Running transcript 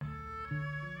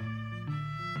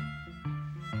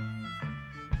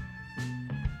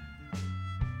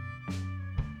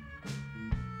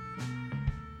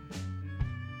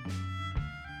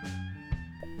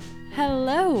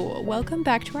Hello, welcome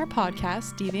back to our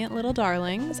podcast, Deviant Little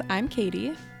Darlings. I'm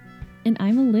Katie. And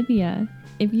I'm Olivia.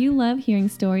 If you love hearing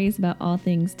stories about all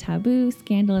things taboo,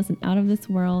 scandalous, and out of this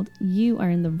world, you are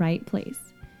in the right place.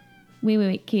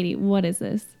 Wait, Katie, what is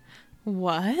this?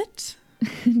 What?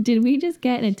 Did we just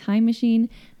get in a time machine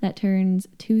that turns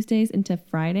Tuesdays into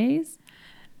Fridays?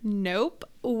 Nope.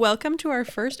 Welcome to our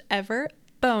first ever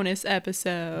bonus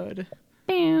episode.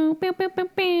 Bow, bow, bow, bow,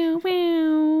 bow,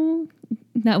 bow.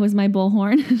 That was my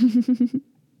bullhorn.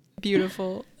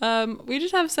 Beautiful. We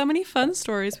just have so many fun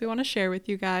stories we want to share with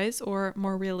you guys, or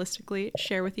more realistically,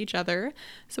 share with each other.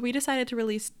 So we decided to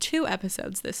release 2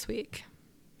 episodes this week.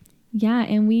 Yeah,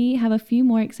 and we have a few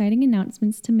more exciting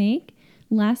announcements to make.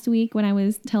 Last week, when I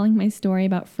was telling my story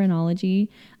about phrenology,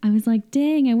 I was like,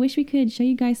 dang, I wish we could show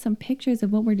you guys some pictures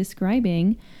of what we're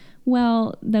describing.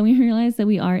 Well, then we realized that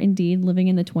we are indeed living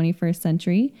in the 21st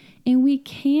century, and we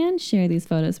can share these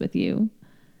photos with you.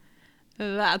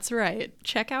 That's right.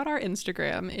 Check out our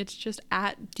Instagram. It's just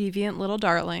at Deviant Little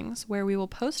Darlings, where we will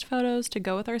post photos to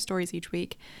go with our stories each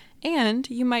week. And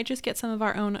you might just get some of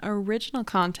our own original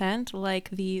content,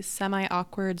 like the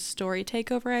semi-awkward story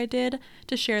takeover I did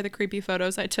to share the creepy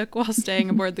photos I took while staying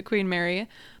aboard the Queen Mary,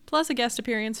 plus a guest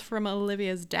appearance from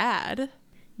Olivia's dad.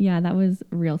 Yeah, that was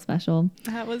real special.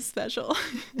 That was special.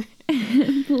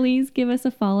 Please give us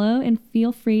a follow and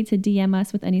feel free to DM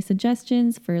us with any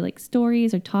suggestions for like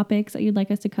stories or topics that you'd like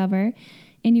us to cover.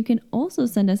 And you can also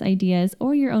send us ideas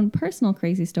or your own personal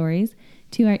crazy stories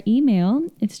to our email.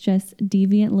 It's just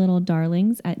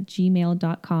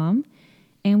deviantlittledarlings@gmail.com.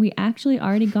 And we actually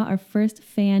already got our first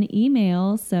fan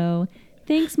email, so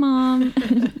thanks, Mom.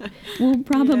 We'll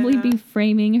probably be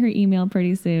framing her email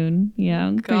pretty soon. Yeah,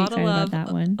 I'm pretty excited about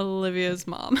that one. Olivia's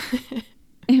mom.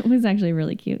 It was actually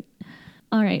really cute.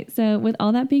 All right, so with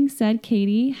all that being said,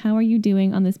 Katie, how are you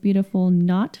doing on this beautiful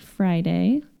not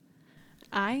Friday?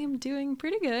 I am doing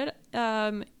pretty good.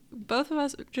 Both of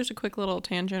us, just a quick little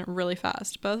tangent really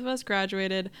fast. Both of us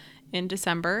graduated in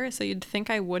December, so you'd think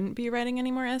I wouldn't be writing any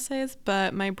more essays,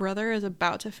 but my brother is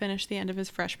about to finish the end of his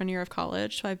freshman year of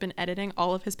college, so I've been editing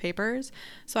all of his papers.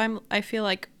 So I feel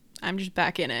like I'm just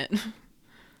back in it.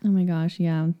 Oh my gosh,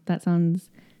 yeah, that sounds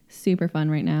super fun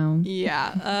right now.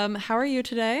 Yeah. How are you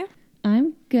today?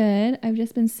 I'm good. I've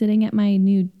just been sitting at my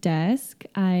new desk.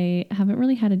 I haven't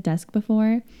really had a desk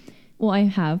before. Well, I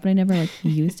have, but I never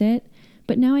used it.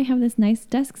 But now I have this nice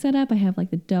desk set up. I have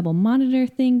the double monitor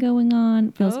thing going on.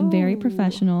 It feels very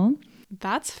professional.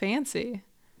 That's fancy.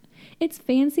 It's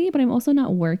fancy, but I'm also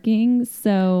not working.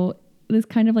 So there's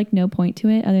kind of no point to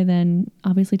it other than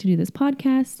obviously to do this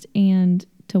podcast and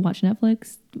to watch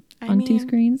Netflix on 2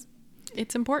 screens.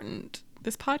 It's important.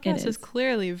 This podcast is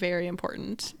clearly very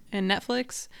important, and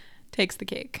Netflix takes the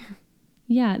cake.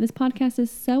 Yeah, this podcast is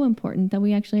so important that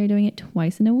we actually are doing it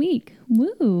twice in a week.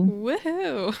 Woo!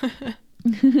 Woohoo!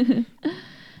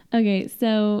 Okay,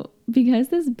 so because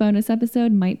this bonus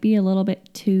episode might be a little bit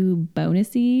too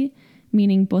bonusy,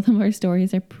 meaning both of our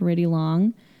stories are pretty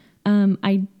long,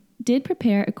 I did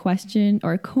prepare a question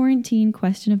or a quarantine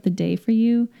question of the day for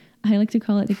you. I like to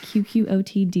call it the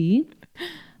QQOTD.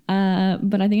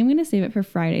 But I think I'm going to save it for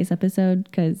Friday's episode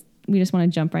because we just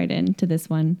want to jump right into this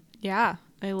one. Yeah,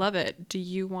 I love it. Do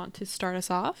you want to start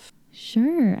us off?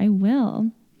 Sure, I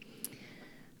will.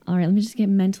 All right, let me just get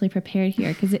mentally prepared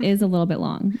here because it is a little bit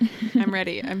long. I'm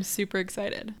ready. I'm super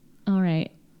excited. All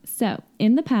right. So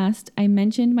in the past, I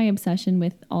mentioned my obsession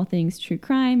with all things true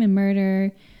crime and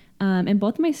murder. And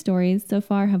both of my stories so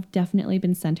far have definitely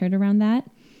been centered around that.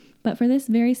 But for this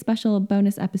very special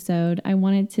bonus episode, I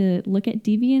wanted to look at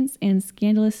deviance and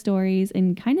scandalous stories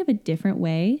in kind of a different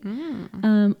way,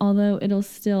 although it'll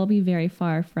still be very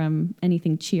far from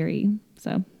anything cheery.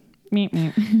 So,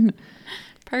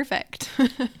 perfect.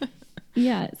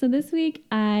 Yeah, so this week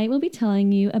I will be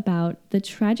telling you about the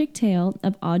tragic tale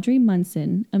of Audrey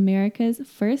Munson, America's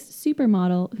first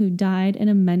supermodel who died in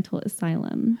a mental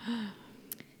asylum.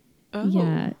 Oh.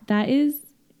 Yeah, that is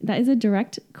a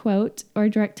direct quote or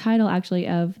direct title actually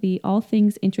of the All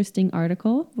Things Interesting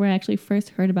article where I actually first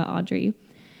heard about Audrey.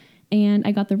 And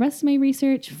I got the rest of my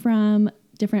research from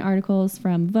different articles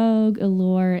from Vogue,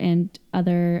 Allure, and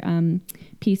other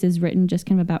pieces written just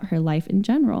kind of about her life in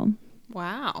general.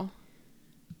 Wow.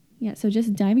 Yeah, so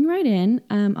just diving right in,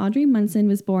 Audrey Munson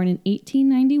was born in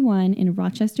 1891 in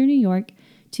Rochester, New York,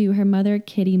 to her mother,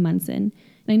 Kitty Munson.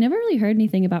 And I never really heard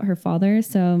anything about her father,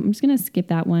 so I'm just going to skip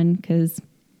that one because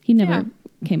he never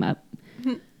came up.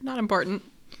 Not important.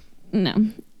 No.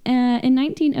 In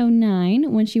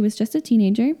 1909, when she was just a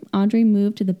teenager, Audrey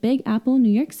moved to the Big Apple, New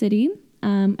York City,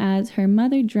 as her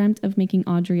mother dreamt of making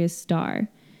Audrey a star.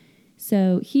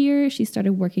 So here she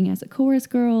started working as a chorus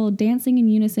girl, dancing in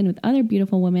unison with other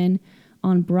beautiful women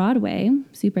on Broadway.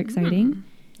 Super exciting.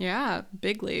 Yeah,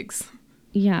 big leagues.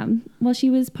 Yeah. Well,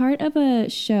 she was part of a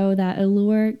show that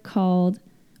Allure called,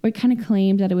 or kind of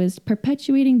claimed that it was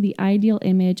perpetuating the ideal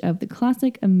image of the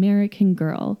classic American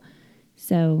girl.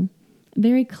 So,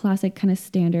 very classic kind of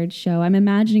standard show. I'm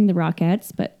imagining the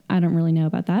Rockettes, but I don't really know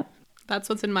about that. That's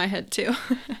what's in my head too.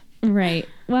 Right.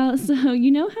 Well, so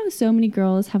you know how so many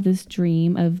girls have this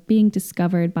dream of being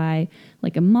discovered by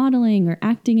like a modeling or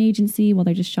acting agency while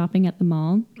they're just shopping at the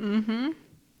mall? Mm-hmm.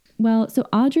 Well, so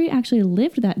Audrey actually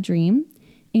lived that dream,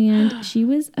 and she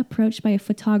was approached by a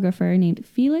photographer named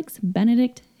Felix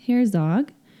Benedict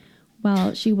Herzog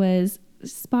while she was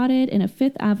spotted in a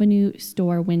Fifth Avenue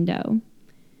store window.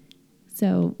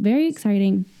 So very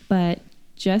exciting, but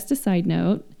just a side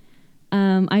note,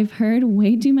 I've heard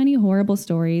way too many horrible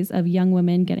stories of young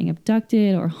women getting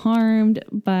abducted or harmed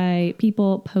by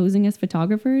people posing as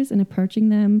photographers and approaching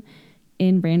them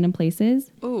in random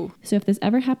places. Ooh. So if this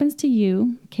ever happens to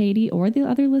you, Katie, or the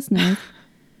other listeners,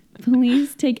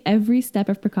 please take every step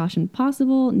of precaution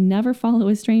possible. Never follow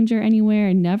a stranger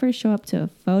anywhere. Never show up to a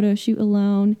photo shoot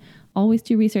alone. Always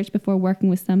do research before working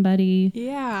with somebody.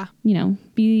 Yeah. You know,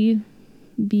 be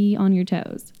on your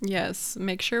toes. Yes.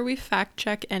 Make sure we fact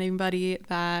check anybody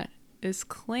that is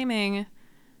claiming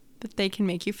that they can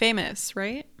make you famous,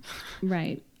 right?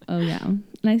 Right. Oh, yeah. And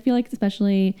I feel like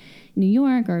especially New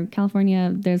York or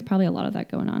California, there's probably a lot of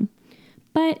that going on.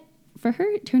 But for her,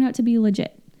 it turned out to be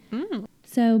legit.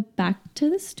 So back to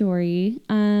the story.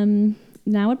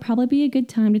 Now would probably be a good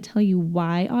time to tell you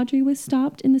why Audrey was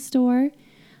stopped in the store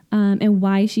and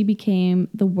why she became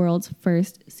the world's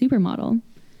first supermodel.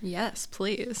 Yes,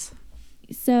 please.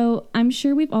 So I'm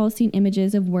sure we've all seen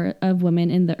images of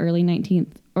women in the early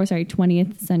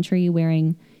 20th century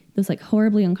wearing those like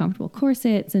horribly uncomfortable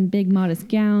corsets and big modest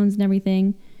gowns and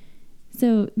everything.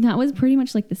 So that was pretty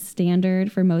much like the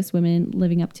standard for most women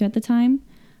living up to at the time.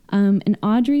 And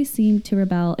Audrey seemed to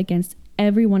rebel against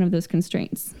every one of those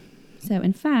constraints. So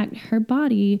in fact, her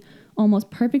body almost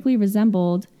perfectly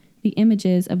resembled the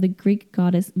images of the Greek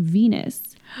goddess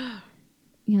Venus.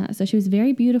 Yeah, so she was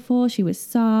very beautiful. She was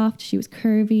soft. She was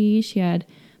curvy. She had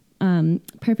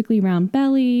perfectly round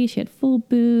belly. She had full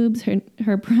boobs.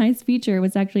 Her prized feature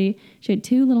was actually she had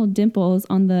 2 little dimples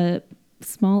on the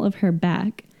small of her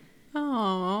back.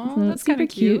 Oh, So that's kind of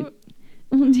cute.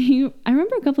 Well, I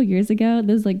remember a couple years ago,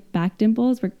 those like back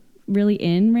dimples were really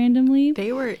in randomly.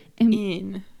 They were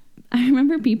in. I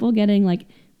remember people getting like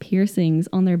piercings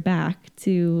on their back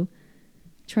to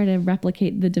try to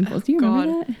replicate the dimples. Do you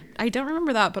remember that? I don't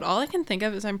remember that, but all I can think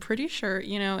of is I'm pretty sure,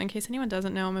 in case anyone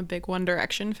doesn't know, I'm a big One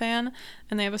Direction fan,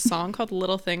 and they have a song called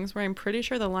Little Things where I'm pretty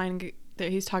sure the line that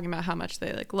he's talking about how much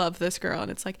they like love this girl,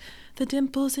 and it's like the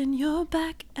dimples in your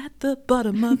back at the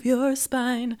bottom of your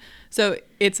spine. So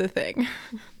it's a thing.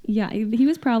 Yeah, he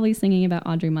was probably singing about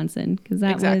Audrey Munson because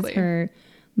that Exactly. was her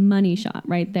money shot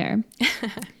right there.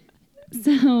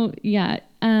 So yeah,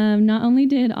 not only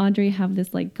did Audrey have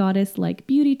this like goddess-like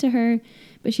beauty to her,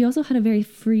 but she also had a very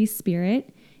free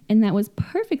spirit, and that was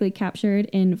perfectly captured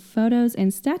in photos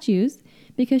and statues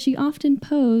because she often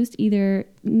posed either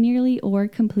nearly or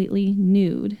completely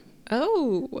nude.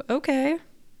 Oh, okay.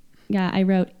 Yeah, I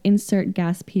wrote insert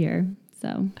gasp here.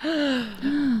 So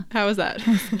How was that?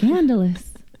 how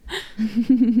scandalous.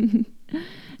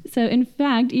 So in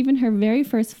fact, even her very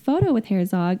first photo with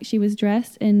Herzog, she was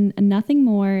dressed in nothing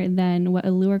more than what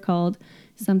Allure called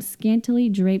some scantily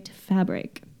draped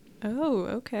fabric. Oh,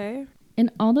 okay.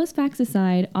 And all those facts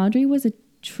aside, Audrey was a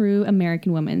true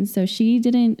American woman, so she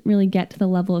didn't really get to the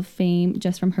level of fame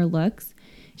just from her looks.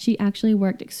 She actually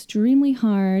worked extremely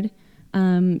hard.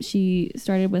 She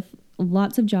started with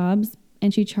lots of jobs,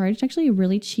 and she charged actually a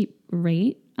really cheap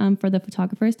rate for the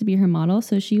photographers to be her model.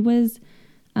 So she was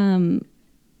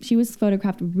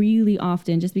photographed really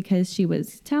often just because she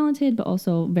was talented, but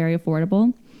also very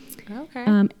affordable.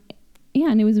 Okay. Yeah,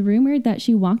 and it was rumored that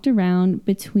she walked around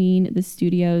between the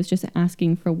studios just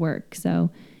asking for work. So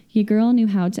your girl knew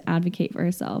how to advocate for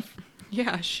herself.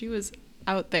 Yeah, she was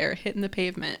out there hitting the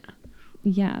pavement.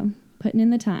 Yeah, putting in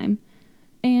the time.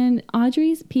 And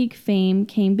Audrey's peak fame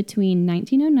came between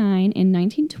 1909 and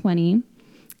 1920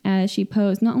 as she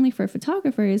posed not only for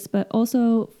photographers, but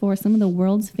also for some of the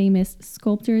world's famous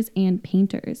sculptors and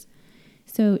painters.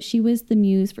 So she was the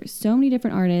muse for so many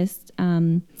different artists,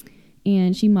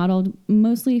 and she modeled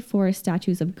mostly for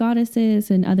statues of goddesses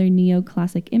and other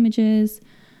neoclassic images.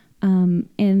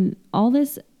 And all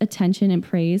this attention and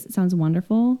praise sounds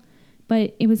wonderful,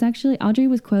 but it was actually, Audrey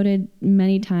was quoted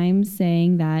many times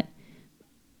saying that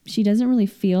she doesn't really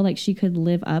feel like she could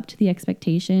live up to the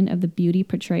expectation of the beauty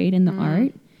portrayed in the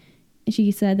art.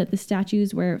 She said that the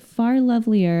statues were far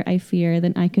lovelier, I fear,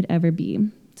 than I could ever be.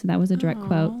 So that was a direct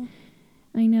quote.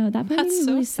 I know. That part made me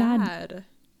really sad.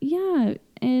 Yeah.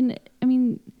 And I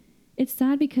mean, it's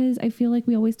sad because I feel like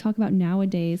we always talk about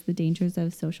nowadays the dangers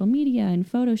of social media and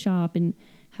Photoshop and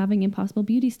having impossible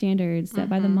beauty standards set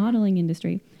by the modeling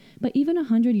industry. But even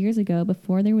 100 years ago,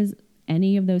 before there was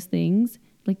any of those things,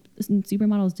 like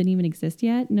supermodels didn't even exist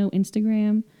yet, no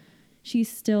Instagram, she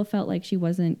still felt like she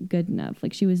wasn't good enough.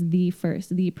 Like she was the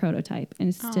first, the prototype.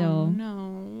 And still,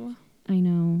 no. I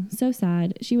know, so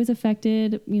sad. She was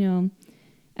affected, you know,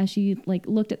 as she like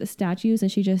looked at the statues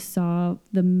and she just saw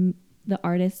the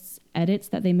artist's edits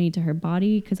that they made to her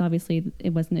body, because obviously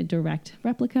it wasn't a direct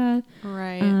replica.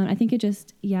 Right. I think it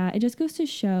just goes to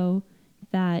show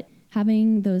that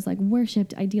having those like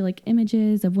worshipped idyllic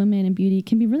images of women and beauty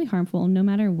can be really harmful no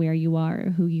matter where you are or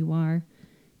who you are.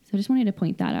 So I just wanted to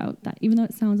point that out, that even though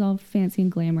it sounds all fancy and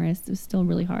glamorous, it was still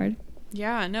really hard.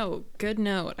 Yeah, no, good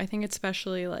note. I think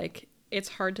especially like it's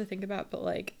hard to think about, but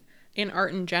like in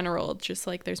art in general, just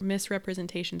like there's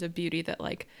misrepresentations of beauty that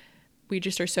like we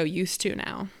just are so used to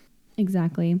now.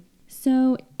 Exactly.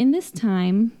 So in this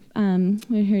time,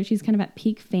 we heard she's kind of at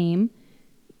peak fame.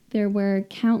 There were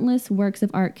countless works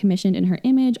of art commissioned in her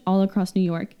image all across New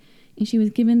York, and she was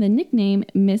given the nickname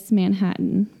Miss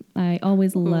Manhattan. I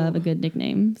always love a good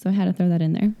nickname, so I had to throw that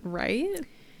in there. Right?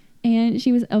 And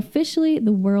she was officially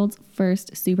the world's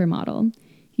first supermodel.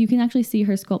 You can actually see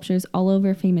her sculptures all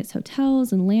over famous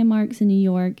hotels and landmarks in New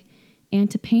York.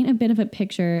 And to paint a bit of a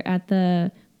picture, at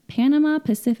the Panama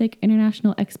Pacific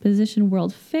International Exposition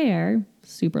World Fair,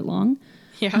 super long,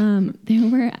 there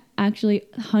were actually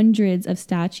hundreds of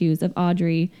statues of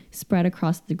Audrey spread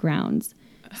across the grounds.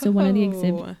 So one of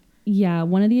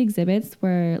the exhibits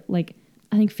were like,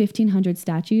 I think 1,500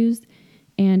 statues,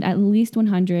 and at least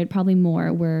 100, probably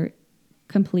more, were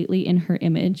completely in her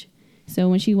image. So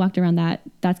when she walked around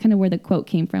that's kind of where the quote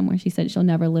came from, where she said she'll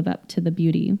never live up to the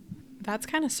beauty. That's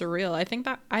kind of surreal. I think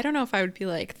that, I don't know if I would be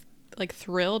like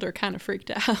thrilled or kind of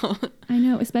freaked out. I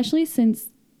know, especially since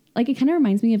like it kind of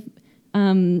reminds me of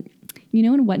you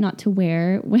know, in What Not to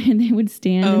Wear, when they would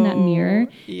stand in that mirror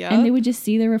and they would just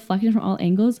see their reflection from all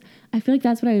angles. I feel like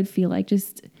that's what I would feel like.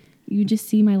 You just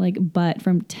see my like butt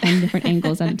from 10 different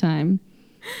angles at a time.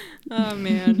 Oh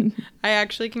man. I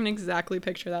actually can exactly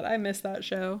picture that. I miss that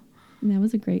show. That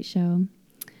was a great show.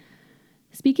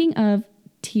 Speaking of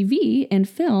TV and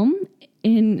film,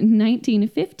 in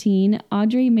 1915,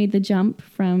 Audrey made the jump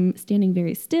from standing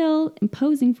very still and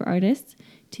posing for artists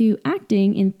to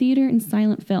acting in theater and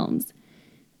silent films.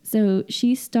 So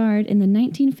she starred in the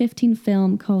 1915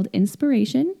 film called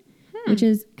Inspiration, which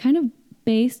is kind of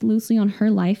based loosely on her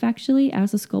life, actually,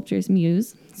 as a sculptor's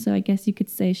muse. So I guess you could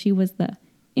say she was the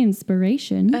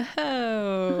inspiration.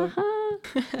 Oh.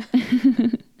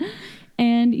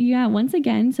 And yeah, once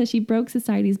again, so she broke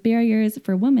society's barriers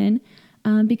for women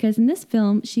because in this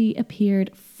film, she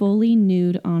appeared fully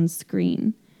nude on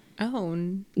screen. Oh.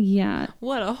 Yeah.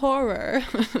 What a horror.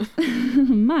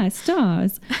 My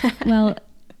stars. Well,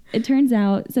 it turns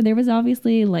out, so there was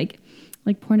obviously like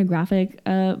pornographic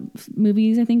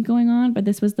movies, I think, going on, but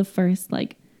this was the first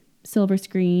like silver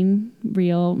screen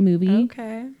real movie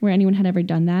where anyone had ever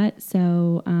done that.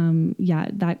 So yeah,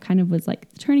 that kind of was like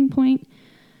the turning point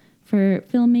for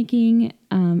filmmaking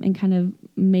and kind of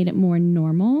made it more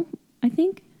normal, I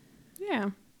think.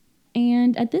 Yeah.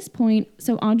 And at this point,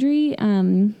 so Audrey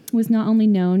was not only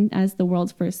known as the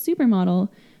world's first supermodel,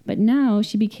 but now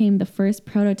she became the first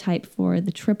prototype for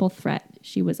the triple threat.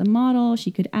 She was a model,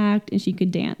 she could act, and she could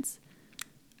dance.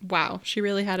 Wow, she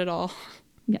really had it all.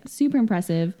 Yeah, super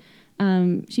impressive.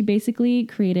 She basically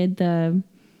created the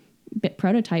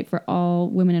prototype for all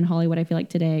women in Hollywood, I feel like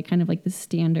today, kind of like the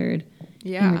standard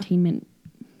entertainment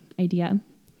idea.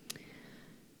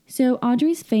 So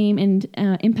Audrey's fame and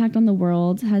impact on the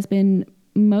world has been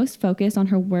most focused on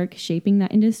her work shaping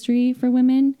that industry for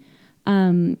women.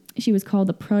 She was called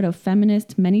the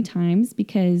proto-feminist many times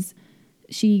because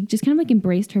she just kind of like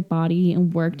embraced her body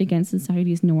and worked against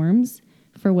society's norms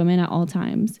for women at all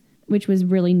times, which was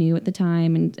really new at the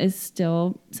time and is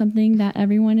still something that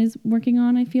everyone is working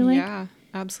on, I feel like. Yeah,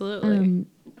 absolutely.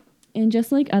 And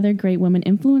just like other great women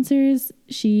influencers,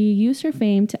 she used her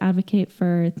fame to advocate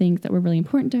for things that were really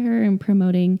important to her and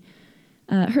promoting.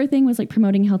 Her thing was like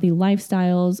promoting healthy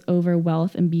lifestyles over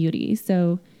wealth and beauty.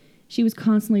 So she was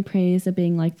constantly praised as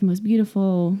being like the most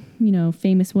beautiful, you know,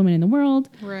 famous woman in the world.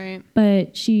 Right.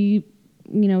 But she,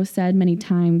 you know, said many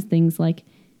times things like,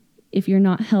 if you're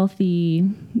not healthy,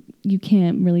 you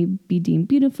can't really be deemed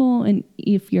beautiful. And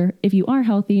if you are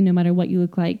healthy, no matter what you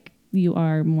look like, you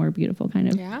are more beautiful, kind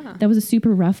of. Yeah. That was a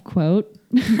super rough quote.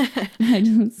 I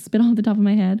just spit off the top of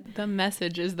my head. The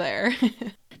message is there.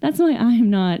 That's why I'm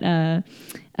not a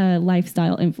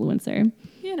lifestyle influencer.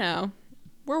 You know,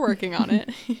 we're working on it.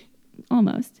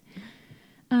 Almost.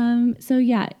 So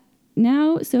yeah,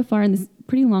 now so far in this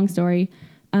pretty long story,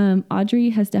 Audrey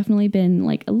has definitely been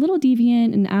like a little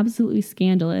deviant and absolutely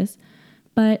scandalous.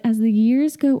 But as the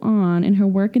years go on and her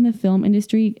work in the film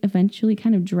industry eventually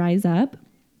kind of dries up,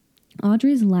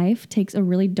 Audrey's life takes a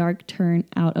really dark turn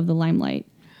out of the limelight.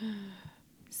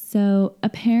 So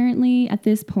apparently at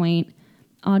this point,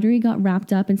 Audrey got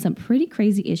wrapped up in some pretty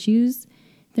crazy issues.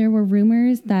 There were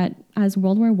rumors that as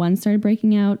World War I started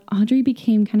breaking out, Audrey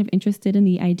became kind of interested in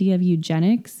the idea of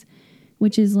eugenics,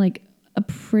 which is like a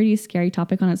pretty scary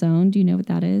topic on its own. Do you know what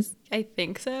that is? I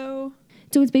think so.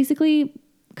 So it's basically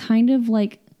kind of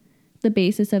like the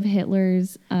basis of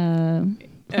Hitler's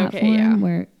platform,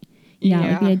 where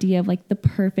like the idea of like the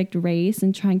perfect race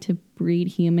and trying to breed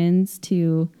humans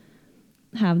to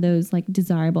have those like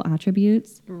desirable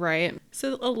attributes. Right.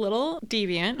 So a little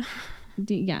deviant.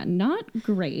 Not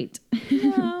great.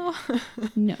 No.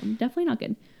 No, definitely not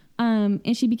good. And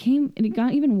it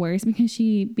got even worse because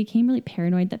she became really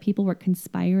paranoid that people were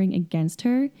conspiring against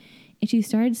her, and she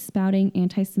started spouting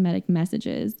anti-Semitic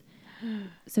messages.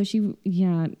 So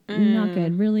not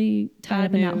good. Really tied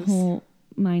up in that whole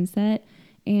mindset.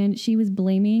 And she was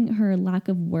blaming her lack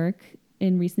of work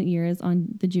in recent years on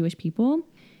the Jewish people.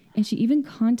 And she even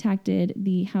contacted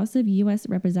the House of U.S.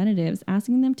 Representatives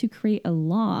asking them to create a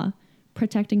law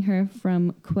protecting her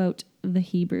from, quote, the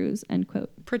Hebrews, end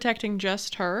quote. Protecting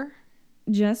just her?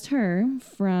 Just her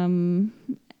from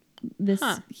this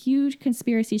huge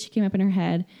conspiracy she came up in her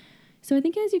head. So I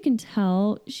think, as you can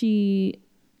tell, she,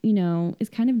 is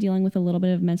kind of dealing with a little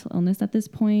bit of mental illness at this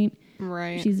point.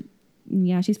 Right. She's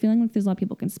feeling like there's a lot of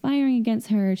people conspiring against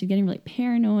her. She's getting really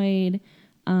paranoid.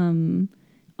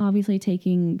 Obviously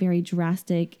taking very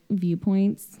drastic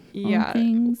viewpoints on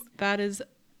things. That is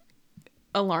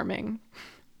alarming.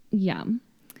 Yeah.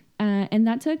 And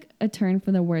that took a turn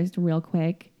for the worst real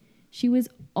quick. She was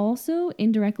also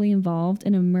indirectly involved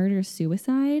in a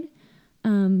murder-suicide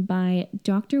by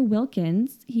Dr.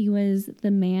 Wilkins. He was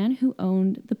the man who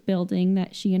owned the building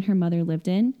that she and her mother lived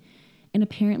in. And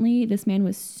apparently this man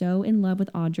was so in love with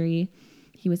Audrey.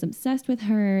 He was obsessed with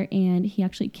her, and he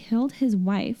actually killed his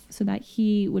wife so that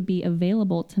he would be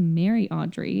available to marry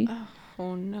Audrey.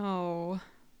 Oh no.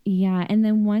 Yeah, and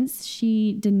then once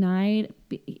she denied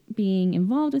being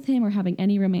involved with him or having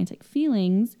any romantic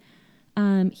feelings,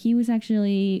 he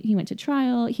went to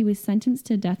trial. He was sentenced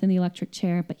to death in the electric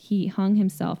chair, but he hung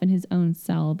himself in his own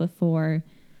cell before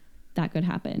that could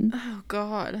happen. Oh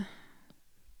God.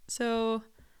 So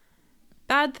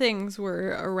bad things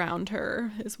were around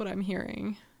her, is what I'm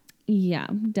hearing. Yeah,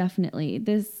 definitely.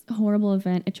 This horrible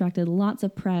event attracted lots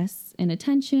of press and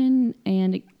attention,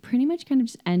 and it pretty much kind of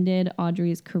just ended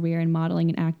Audrey's career in modeling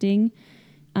and acting.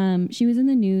 She was in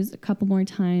the news a couple more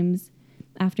times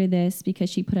after this because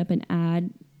she put up an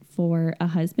ad for a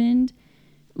husband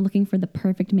looking for the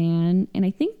perfect man. And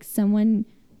I think someone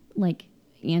like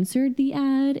answered the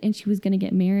ad and she was going to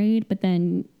get married. But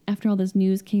then after all this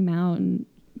news came out and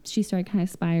she started kind of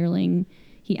spiraling,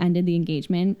 he ended the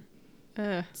engagement.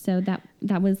 So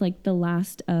that was like the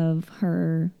last of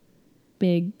her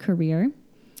big career.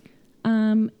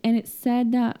 And it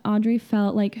said that Audrey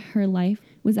felt like her life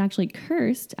was actually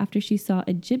cursed after she saw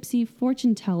a gypsy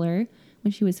fortune teller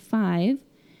when she was 5.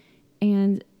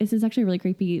 And this is actually really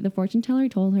creepy. The fortune teller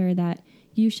told her that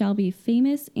you shall be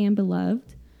famous and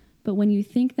beloved, but when you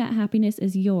think that happiness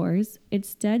is yours,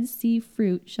 its Dead Sea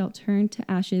fruit shall turn to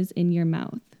ashes in your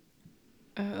mouth.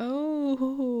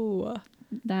 Oh.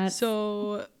 That's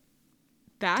terrible.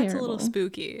 A little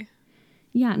spooky.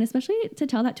 Yeah, and especially to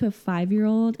tell that to a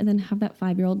 5-year-old and then have that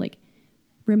 5-year-old like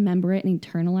remember it and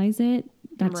internalize it.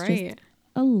 That's just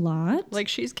a lot. Like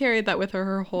she's carried that with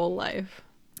her whole life.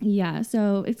 Yeah,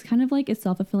 so it's kind of like a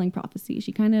self-fulfilling prophecy.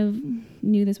 She kind of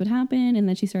knew this would happen, and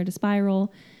then she started to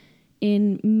spiral.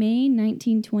 In May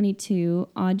 1922,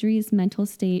 Audrey's mental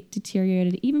state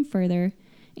deteriorated even further,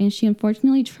 and she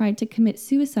unfortunately tried to commit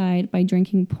suicide by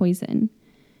drinking poison.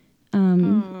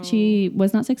 She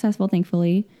was not successful,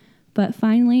 thankfully, but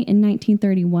finally in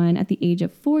 1931, at the age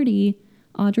of 40,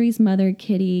 Audrey's mother,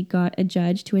 Kitty, got a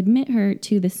judge to admit her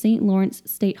to the St. Lawrence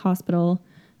State Hospital,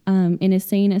 an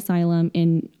insane asylum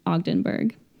in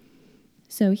Ogdenburg.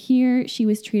 So here she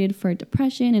was treated for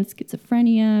depression and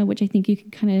schizophrenia, which I think you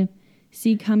can kind of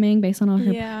see coming based on all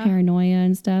her paranoia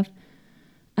and stuff.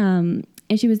 And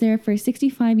And she was there for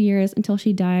 65 years until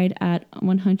she died at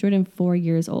 104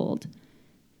 years old.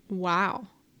 Wow.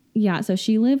 Yeah, so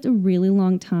she lived a really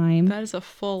long time. That is a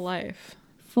full life.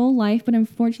 Full life, but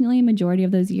unfortunately, a majority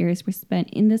of those years were spent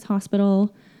in this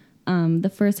hospital. The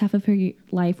first half of her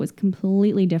life was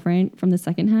completely different from the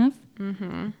second half.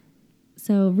 Mm-hmm.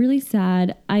 So really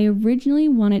sad. I originally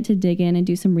wanted to dig in and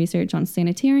do some research on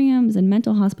sanitariums and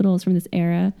mental hospitals from this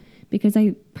era because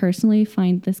I personally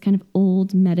find this kind of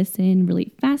old medicine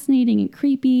really fascinating and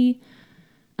creepy.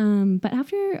 But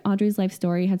after Audrey's life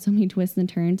story had so many twists and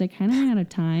turns, I kind of ran out of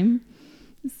time.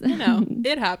 So You know,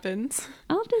 it happens.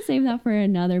 I'll have to save that for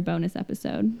another bonus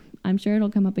episode. I'm sure it'll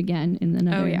come up again in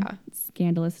another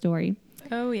scandalous story.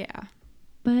 Oh, yeah.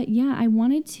 But yeah, I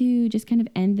wanted to just kind of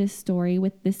end this story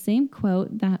with the same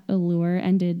quote that Allure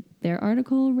ended their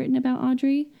article written about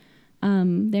Audrey.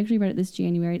 They actually read it this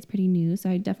January. It's pretty new, so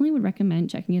I definitely would recommend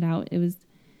checking it out. It was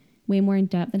way more in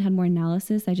depth and had more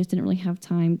analysis. I just didn't really have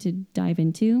time to dive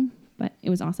into, but it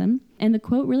was awesome. And the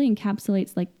quote really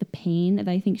encapsulates like the pain that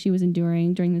I think she was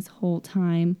enduring during this whole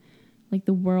time. Like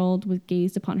the world was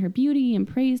gazed upon her beauty and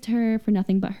praised her for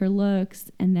nothing but her looks,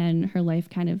 and then her life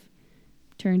kind of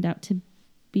turned out to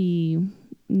be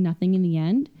nothing in the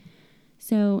end.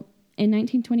 So in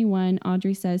 1921,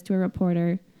 Audrey says to a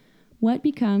reporter, "What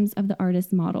becomes of the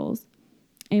artist's models?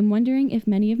 I am wondering if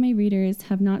many of my readers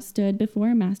have not stood before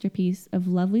a masterpiece of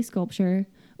lovely sculpture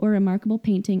or a remarkable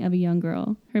painting of a young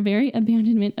girl, her very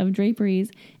abandonment of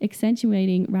draperies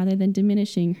accentuating rather than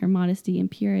diminishing her modesty and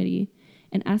purity,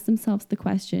 and ask themselves the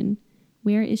question,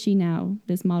 where is she now,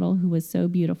 this model who was so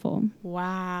beautiful?"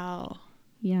 Wow.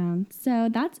 Yeah, so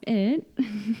that's it.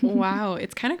 Wow.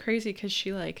 It's kind of crazy because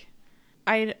she like,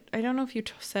 I don't know if you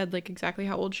said like exactly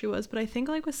how old she was, but I think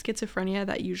like with schizophrenia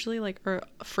that usually like or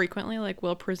frequently like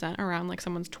will present around like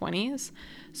someone's 20s.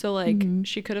 So like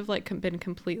she could have like been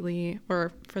completely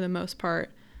or for the most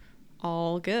part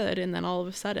all good, and then all of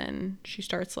a sudden she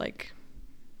starts like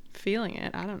feeling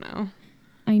it. I don't know.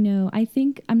 I know. I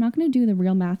think I'm not going to do the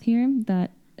real math here.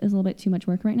 That is a little bit too much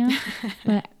work right now.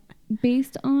 But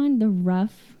based on the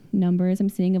rough numbers I'm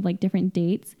seeing of like different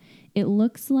dates, it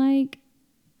looks like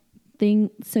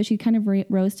so she kind of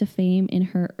rose to fame in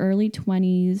her early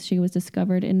 20s. She was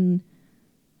discovered in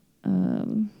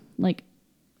like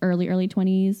early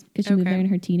 20s because she moved there in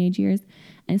her teenage years.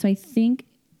 And so I think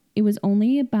it was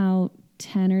only about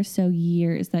 10 or so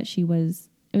years that it was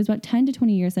about 10 to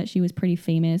 20 years that she was pretty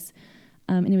famous.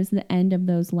 And it was the end of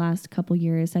those last couple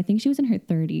years. I think she was in her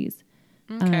 30s.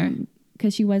 Okay.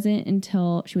 Because she wasn't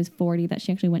until she was 40 that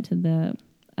she actually went to the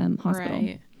hospital.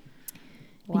 Right.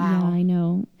 Wow. Yeah, I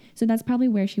know. So that's probably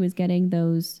where she was getting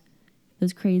those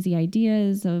crazy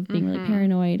ideas of being really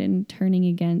paranoid and turning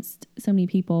against so many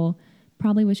people.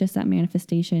 Probably was just that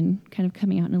manifestation kind of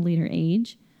coming out in a later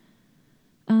age.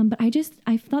 But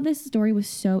I thought this story was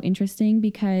so interesting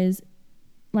because,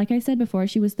 like I said before,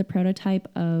 she was the prototype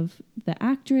of the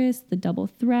actress, the double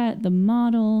threat, the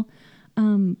model.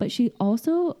 But she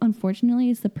also, unfortunately,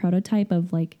 is the prototype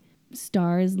of like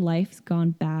stars' life's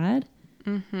gone bad.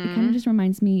 It kind of just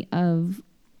reminds me of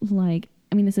like,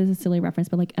 I mean, this is a silly reference,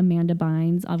 but like Amanda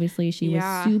Bynes, obviously she was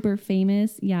super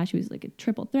famous. Yeah, she was like a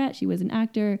triple threat. She was an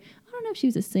actor. I don't know if she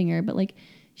was a singer, but like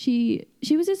she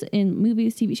was just in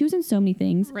movies, TV. She was in so many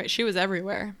things. Right. She was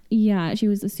everywhere. Yeah, she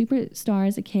was a superstar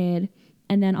as a kid.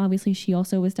 And then obviously she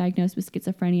also was diagnosed with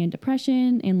schizophrenia and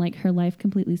depression, and like her life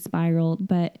completely spiraled.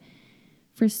 But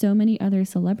for so many other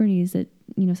celebrities, that,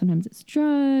 you know, sometimes it's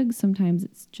drugs, sometimes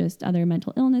it's just other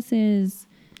mental illnesses,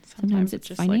 sometimes it's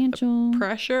just financial like the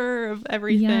pressure of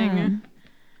everything. Yeah.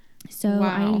 So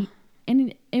wow.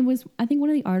 it was, I think one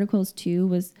of the articles too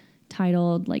was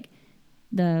titled like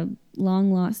the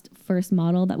long lost first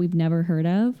model that we've never heard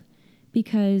of,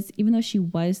 because even though she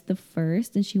was the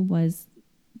first and she was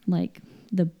like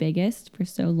the biggest for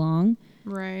so long,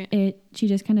 right, she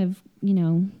just kind of, you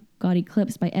know, got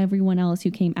eclipsed by everyone else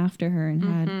who came after her and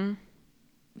had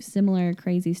similar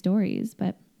crazy stories.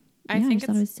 But I just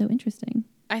thought it was so interesting.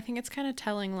 I think it's kind of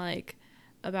telling like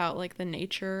about like the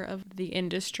nature of the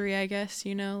industry, I guess,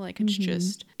 you know, like it's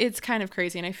just, it's kind of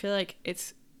crazy. And I feel like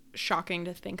it's shocking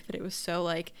to think that it was so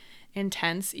like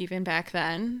intense even back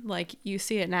then. Like you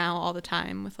see it now all the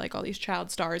time with like all these child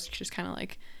stars just kind of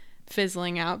like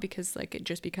fizzling out because like it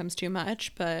just becomes too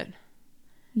much. But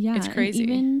yeah, it's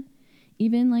crazy.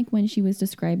 Even like when she was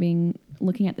describing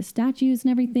looking at the statues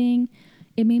and everything,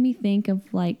 it made me think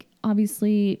of like,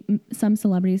 obviously some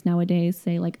celebrities nowadays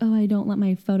say like, oh, I don't let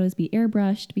my photos be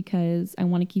airbrushed because I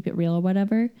want to keep it real or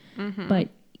whatever. But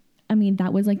I mean,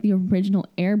 that was like the original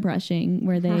airbrushing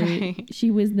where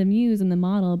she was the muse and the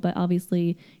model, but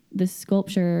obviously the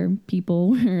sculpture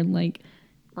people were like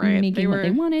Right. making what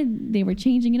they wanted. They were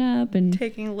changing it up and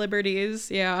taking liberties.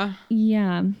 Yeah.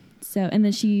 Yeah. So, and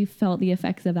then she felt the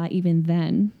effects of that even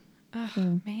then.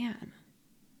 Oh, man.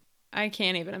 I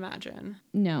can't even imagine.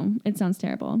 No, it sounds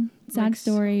terrible. Sad Like,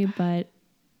 story, so but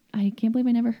I can't believe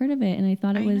I never heard of it. And I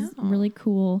thought it was really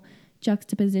cool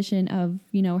juxtaposition of,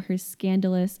 you know, her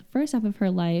scandalous first half of her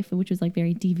life, which was like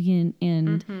very deviant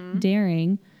and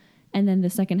daring. And then the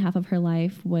second half of her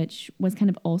life, which was kind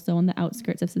of also on the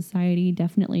outskirts of society,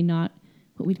 definitely not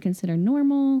what we'd consider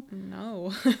normal.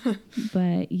 No.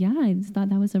 But yeah, I just thought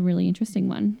that was a really interesting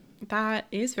one. That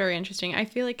is very interesting. I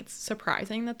feel like it's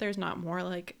surprising that there's not more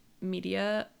like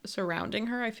media surrounding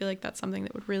her. I feel like that's something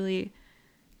that would really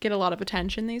get a lot of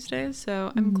attention these days.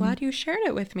 So I'm glad you shared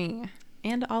it with me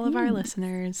and all of our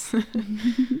listeners.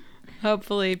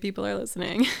 Hopefully people are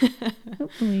listening.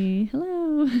 Hopefully.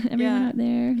 Hello, everyone out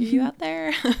there. You out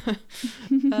there?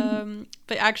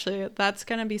 But actually, that's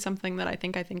going to be something that I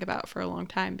think about for a long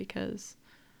time because,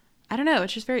 I don't know,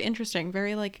 it's just very interesting.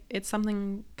 Very like, it's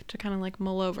something to kind of like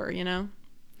mull over, you know?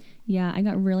 Yeah, I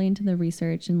got really into the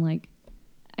research and like,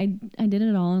 I did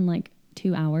it all in like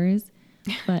 2 hours.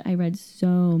 But I read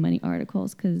so many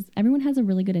articles because everyone has a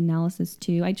really good analysis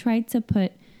too. I tried to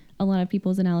put a lot of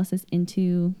people's analysis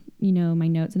into, you know, my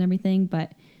notes and everything,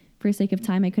 but for sake of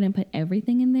time, I couldn't put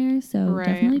everything in there. So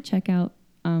definitely check out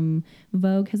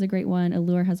Vogue has a great one.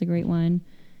 Allure has a great one.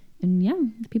 And yeah,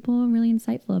 people are really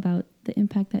insightful about the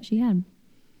impact that she had.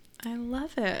 I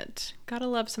love it. Gotta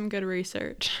love some good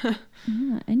research.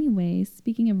 Yeah. Anyway,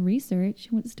 speaking of research,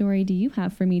 what story do you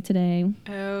have for me today?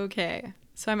 Okay.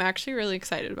 So I'm actually really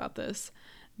excited about this.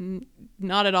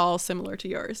 Not at all similar to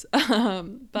yours.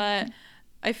 But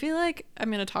I feel like I'm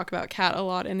going to talk about Kat a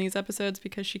lot in these episodes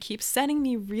because she keeps sending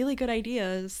me really good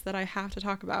ideas that I have to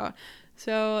talk about.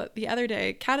 So the other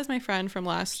day, Kat is my friend from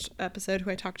last episode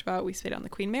who I talked about. We stayed on the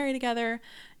Queen Mary together.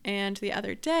 And the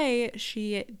other day,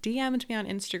 she DM'd me on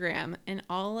Instagram and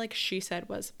all like she said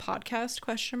was podcast ?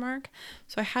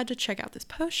 So I had to check out this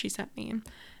post she sent me. And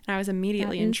I was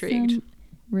immediately intrigued.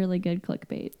 Really good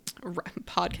clickbait.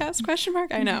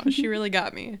 Podcast ? I know. She really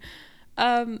got me.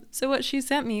 So what she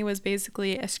sent me was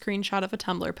basically a screenshot of a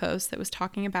Tumblr post that was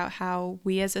talking about how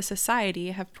we as a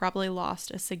society have probably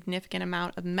lost a significant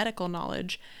amount of medical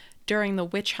knowledge during the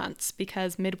witch hunts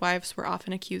because midwives were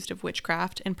often accused of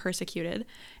witchcraft and persecuted.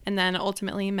 And then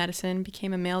ultimately medicine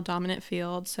became a male-dominant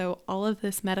field. So all of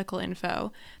this medical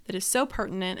info that is so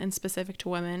pertinent and specific to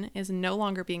women is no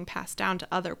longer being passed down to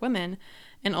other women.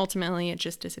 And ultimately it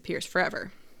just disappears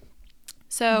forever.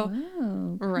 So,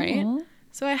 Whoa, cool. Right?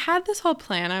 So I had this whole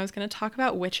plan. I was going to talk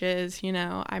about witches. You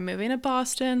know, I'm moving to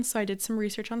Boston, so I did some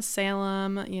research on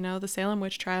Salem, you know, the Salem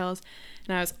witch trials.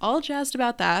 And I was all jazzed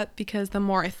about that because the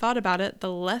more I thought about it,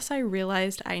 the less I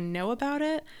realized I know about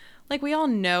it. Like, we all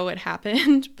know it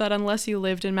happened, but unless you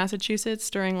lived in Massachusetts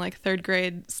during, like, third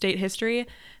grade state history,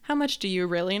 how much do you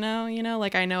really know? You know,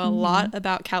 like, I know a lot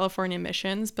about California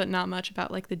missions, but not much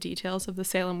about, like, the details of the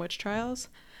Salem witch trials.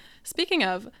 Speaking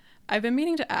of, I've been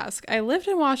meaning to ask, I lived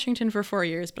in Washington for 4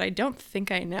 years, but I don't think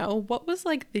I know. What was,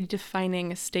 like, the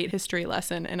defining state history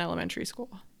lesson in elementary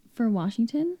school? For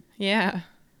Washington? Yeah.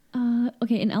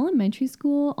 Okay, in elementary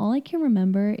school, all I can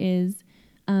remember is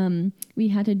we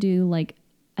had to do, like,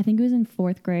 I think it was in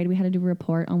 4th grade, we had to do a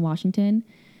report on Washington,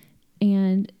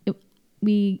 and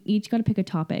we each got to pick a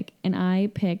topic, and I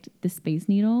picked the Space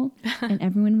Needle, and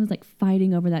everyone was, like,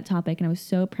 fighting over that topic, and I was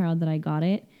so proud that I got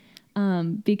it.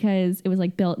 Because it was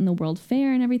like built in the World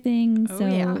Fair and everything. Oh, so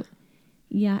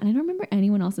yeah, and I don't remember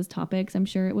anyone else's topics. I'm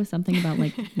sure it was something about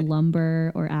like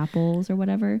lumber or apples or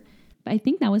whatever. But I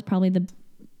think that was probably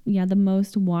the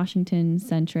most Washington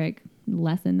centric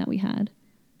lesson that we had.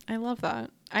 I love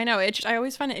that. I know. I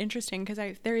always find it interesting because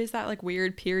there is that like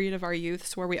weird period of our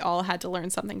youths where we all had to learn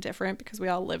something different because we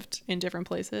all lived in different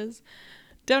places.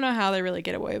 Don't know how they really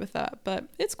get away with that, but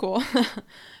it's cool.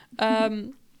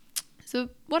 So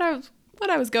what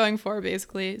I was going for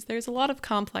basically is there's a lot of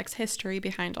complex history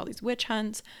behind all these witch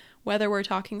hunts. Whether we're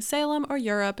talking Salem or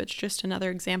Europe, it's just another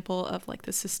example of like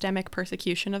the systemic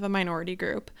persecution of a minority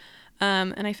group.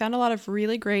 And I found a lot of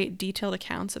really great detailed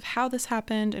accounts of how this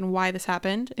happened and why this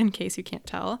happened, in case you can't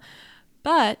tell.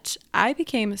 But I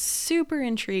became super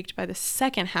intrigued by the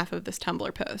second half of this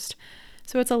Tumblr post.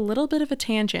 So it's a little bit of a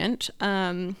tangent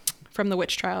from the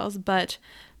witch trials, but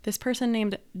this person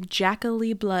named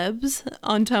Jackalee Blebs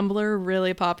on Tumblr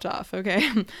really popped off, okay?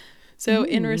 So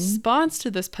in response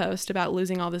to this post about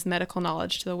losing all this medical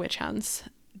knowledge to the witch hunts,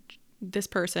 this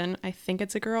person, I think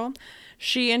it's a girl,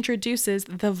 she introduces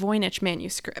the Voynich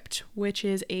manuscript, which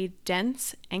is a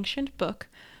dense, ancient book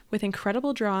with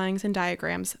incredible drawings and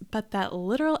diagrams, but that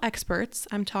literal experts,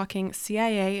 I'm talking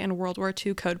CIA and World War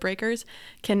II codebreakers,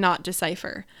 cannot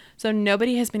decipher. So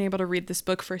nobody has been able to read this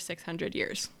book for 600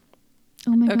 years.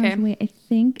 Oh my gosh, wait, I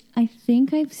think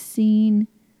I've seen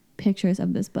pictures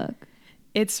of this book.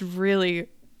 It's really,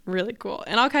 really cool.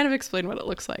 And I'll kind of explain what it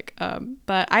looks like.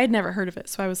 But I had never heard of it.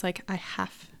 So I was like, I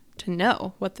have to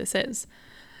know what this is.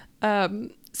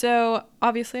 So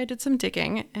obviously I did some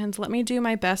digging, and let me do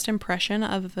my best impression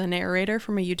of the narrator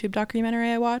from a YouTube documentary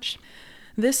I watched.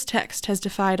 This text has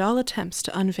defied all attempts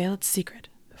to unveil its secret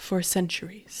for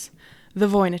centuries. The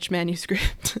Voynich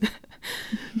manuscript.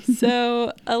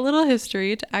 So a little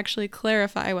history to actually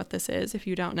clarify what this is, if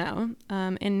you don't know.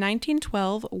 In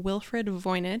 1912, Wilfrid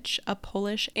Voynich, a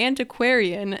Polish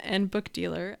antiquarian and book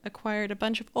dealer, acquired a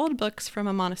bunch of old books from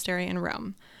a monastery in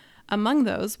Rome. Among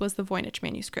those was the Voynich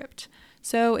manuscript.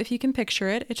 So if you can picture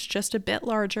it, it's just a bit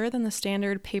larger than the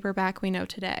standard paperback we know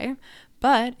today,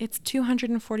 but it's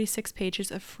 246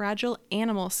 pages of fragile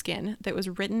animal skin that was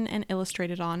written and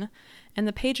illustrated on, and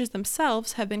the pages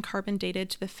themselves have been carbon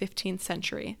dated to the 15th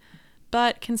century.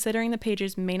 But considering the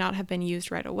pages may not have been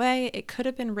used right away, it could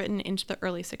have been written into the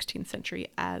early 16th century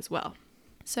as well.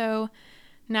 So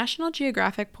National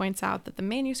Geographic points out that the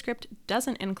manuscript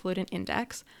doesn't include an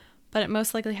index, but it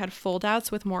most likely had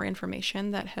foldouts with more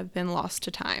information that have been lost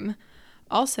to time.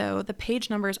 Also, the page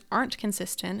numbers aren't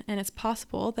consistent, and it's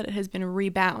possible that it has been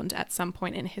rebound at some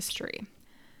point in history.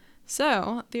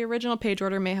 So, the original page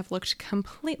order may have looked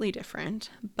completely different,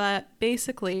 but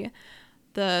basically,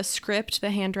 the script,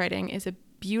 the handwriting, is a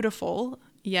beautiful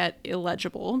yet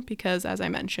illegible because, as I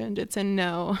mentioned, it's in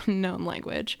no known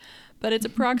language. But it's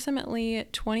approximately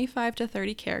 25 to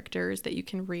 30 characters that you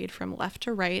can read from left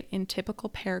to right in typical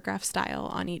paragraph style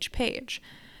on each page.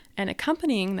 And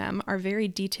accompanying them are very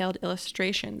detailed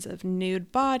illustrations of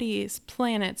nude bodies,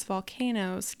 planets,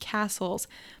 volcanoes, castles,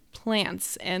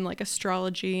 plants, and like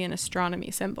astrology and astronomy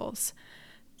symbols.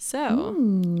 So,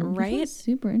 right? That's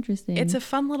super interesting. It's a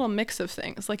fun little mix of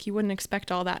things. Like you wouldn't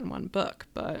expect all that in one book,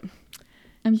 but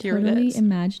I'm here it totally is.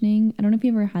 imagining, I don't know if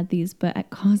you ever had these, but at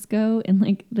Costco in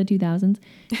like the 2000s,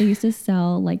 they used to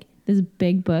sell like this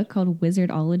big book called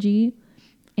Wizardology.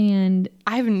 And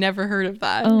I've never heard of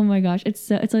that. oh my gosh,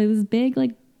 it's like this big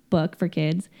like book for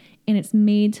kids, and it's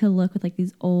made to look with like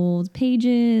these old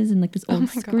pages and like this old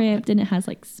script, and it has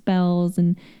like spells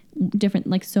and different,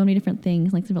 like so many different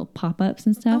things, like little pop-ups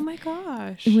and stuff. Oh my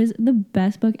gosh. It was the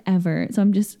best book ever. So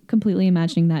I'm just completely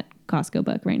imagining that Costco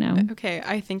book right now. Okay,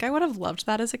 I think I would have loved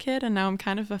that as a kid, and now I'm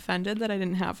kind of offended that I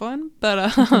didn't have one.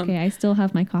 But okay, I still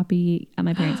have my copy at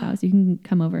my parents' house. You can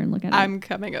come over and look at it. I'm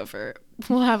coming over.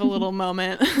 We'll have a little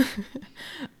moment.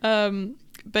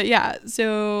 But yeah,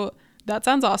 so that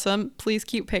sounds awesome. Please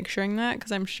keep picturing that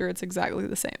because I'm sure it's exactly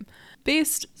the same.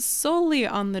 Based solely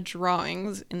on the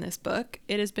drawings in this book,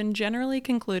 it has been generally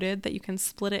concluded that you can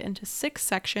split it into 6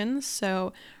 sections.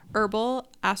 So herbal,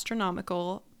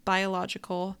 astronomical,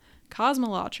 biological,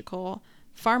 cosmological,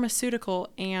 pharmaceutical,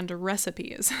 and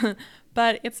recipes.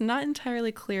 But it's not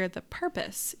entirely clear the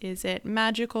purpose. Is it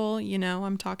magical?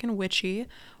 I'm talking witchy.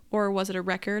 Or was it a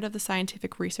record of the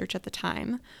scientific research at the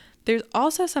time? There's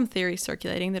also some theories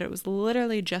circulating that it was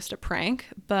literally just a prank,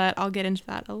 but I'll get into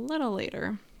that a little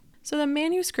later. So the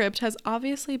manuscript has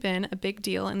obviously been a big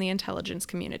deal in the intelligence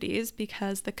communities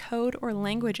because the code or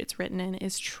language it's written in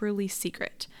is truly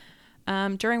secret.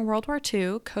 During World War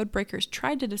II, code breakers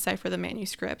tried to decipher the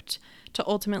manuscript to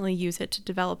ultimately use it to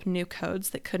develop new codes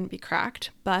that couldn't be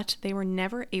cracked, but they were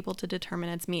never able to determine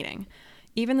its meaning.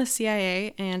 Even the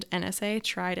CIA and NSA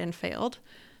tried and failed.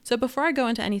 So before I go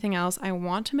into anything else, I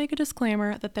want to make a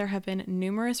disclaimer that there have been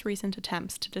numerous recent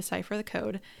attempts to decipher the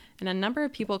code, and a number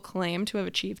of people claim to have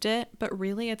achieved it, but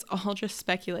really it's all just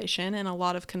speculation and a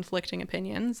lot of conflicting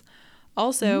opinions.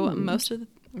 Also, most of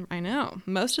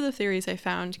the theories I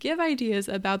found give ideas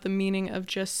about the meaning of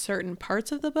just certain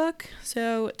parts of the book,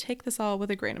 so take this all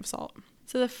with a grain of salt.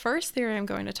 So the first theory I'm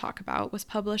going to talk about was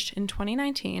published in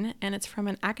 2019, and it's from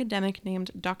an academic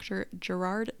named Dr.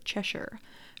 Gerard Cheshire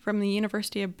from the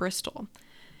University of Bristol.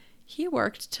 He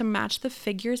worked to match the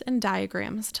figures and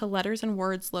diagrams to letters and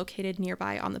words located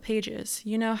nearby on the pages.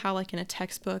 You know how, like in a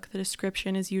textbook, the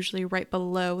description is usually right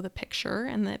below the picture,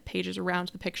 and the pages around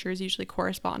the pictures usually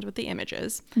correspond with the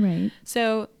images. Right.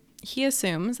 So he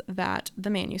assumes that the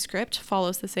manuscript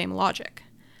follows the same logic.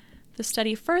 The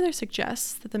study further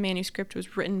suggests that the manuscript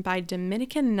was written by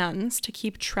Dominican nuns to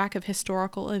keep track of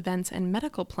historical events and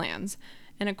medical plans.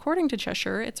 And according to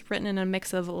Cheshire, it's written in a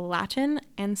mix of Latin,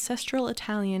 ancestral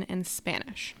Italian, and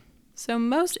Spanish. So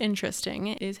most interesting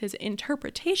is his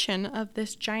interpretation of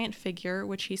this giant figure,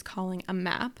 which he's calling a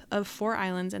map of 4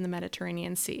 islands in the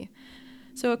Mediterranean Sea.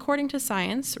 So according to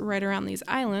science, right around these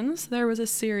islands, there was a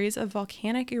series of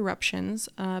volcanic eruptions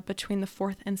between the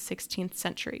 4th and 16th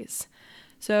centuries.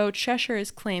 So Cheshire is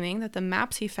claiming that the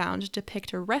maps he found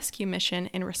depict a rescue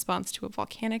mission in response to a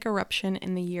volcanic eruption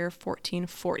in the year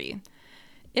 1440.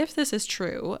 If this is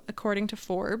true, according to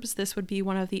Forbes, this would be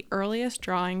one of the earliest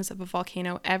drawings of a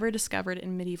volcano ever discovered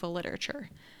in medieval literature.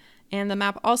 And the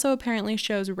map also apparently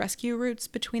shows rescue routes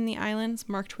between the islands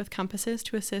marked with compasses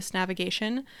to assist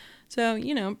navigation. So,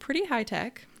 pretty high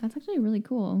tech. That's actually really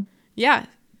cool. Yeah,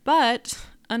 but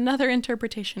another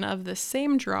interpretation of the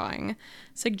same drawing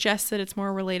suggests that it's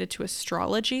more related to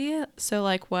astrology. So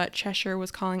like what Cheshire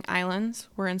was calling islands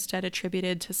were instead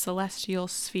attributed to celestial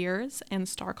spheres and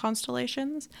star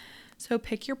constellations. So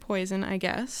pick your poison, I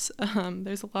guess.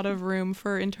 There's a lot of room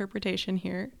for interpretation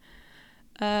here.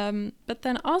 But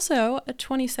then also, a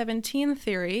 2017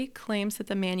 theory claims that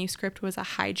the manuscript was a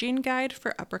hygiene guide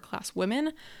for upper-class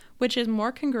women, which is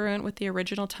more congruent with the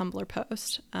original Tumblr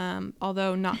post,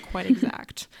 although not quite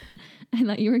exact. I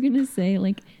thought you were going to say,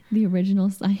 like, the original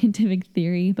scientific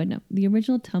theory, but no, the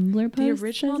original Tumblr post. The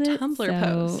original Tumblr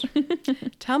post.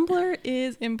 Tumblr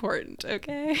is important,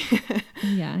 okay?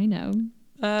 Yeah, I know.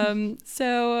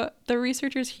 So the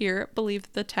researchers here believe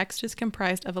that the text is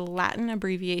comprised of Latin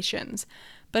abbreviations,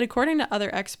 but according to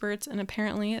other experts, and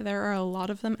apparently there are a lot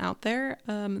of them out there,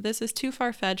 this is too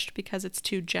far-fetched because it's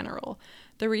too general.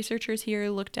 The researchers here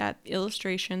looked at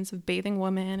illustrations of bathing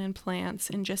women and plants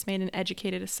and just made an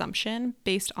educated assumption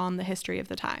based on the history of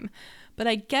the time. But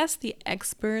I guess the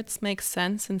experts make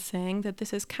sense in saying that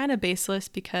this is kind of baseless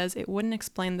because it wouldn't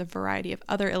explain the variety of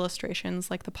other illustrations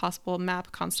like the possible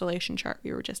map constellation chart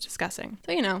we were just discussing.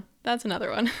 So, that's another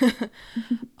one.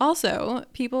 Also,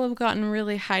 people have gotten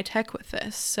really high tech with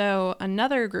this. So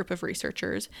another group of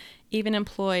researchers even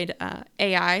employed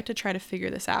AI to try to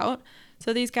figure this out.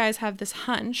 So these guys have this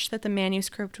hunch that the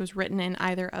manuscript was written in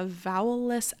either a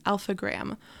vowel-less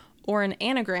alphagram or an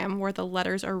anagram where the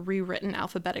letters are rewritten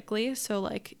alphabetically. So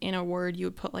like in a word, you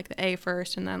would put like the A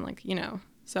first and then like,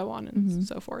 so on and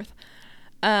so forth.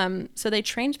 So they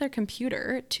trained their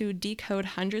computer to decode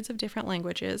hundreds of different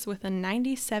languages with a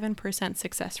 97%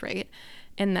 success rate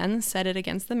and then set it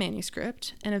against the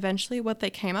manuscript. And eventually what they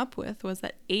came up with was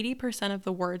that 80% of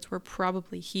the words were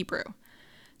probably Hebrew.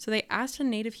 So they asked a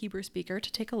native Hebrew speaker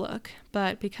to take a look,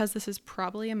 but because this is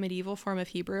probably a medieval form of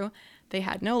Hebrew, they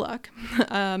had no luck.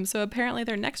 So apparently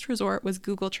their next resort was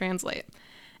Google Translate.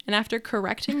 And after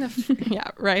correcting yeah,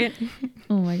 right?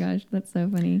 Oh my gosh, that's so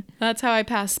funny. That's how I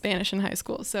passed Spanish in high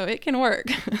school, so it can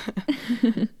work.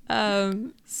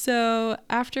 So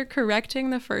after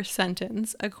correcting the first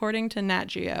sentence, according to Nat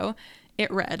Geo, it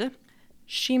read,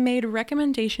 "She made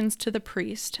recommendations to the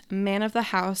priest, man of the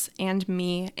house, and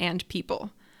me and people."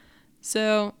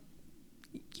 So,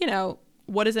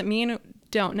 what does it mean?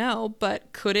 Don't know,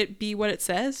 but could it be what it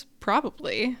says?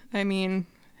 Probably. I mean,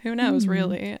 who knows,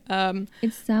 really?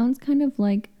 It sounds kind of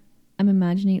like, I'm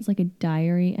imagining it's like a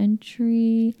diary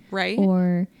entry. Right?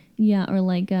 Or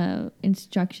like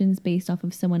instructions based off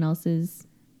of someone else's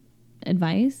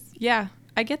advice. Yeah,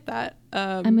 I get that.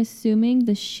 I'm assuming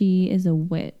the she is a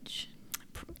witch.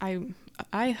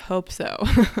 I hope so.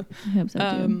 I hope so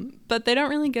too. But they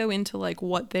don't really go into like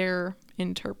what they're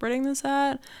interpreting this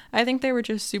at. I think they were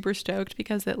just super stoked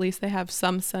because at least they have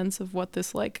some sense of what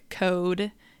this like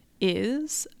code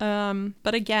is.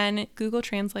 But again, Google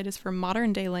Translate is for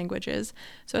modern day languages,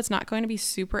 so it's not going to be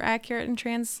super accurate in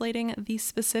translating the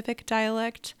specific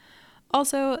dialect.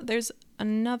 Also, there's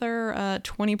another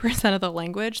 20% of the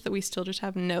language that we still just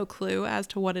have no clue as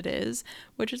to what it is,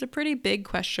 which is a pretty big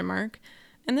question mark.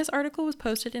 And this article was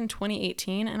posted in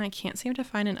 2018, and I can't seem to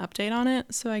find an update on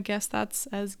it, so I guess that's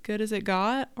as good as it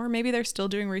got, or maybe they're still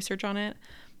doing research on it,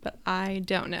 but I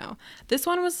don't know. This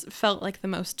one felt like the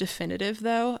most definitive,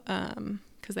 though,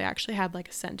 because they actually had like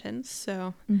a sentence,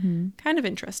 so kind of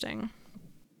interesting.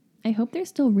 I hope they're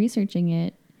still researching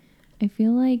it. I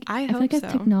feel like as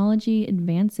technology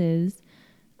advances,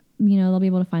 they'll be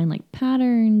able to find like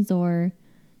patterns or,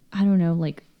 I don't know,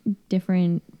 like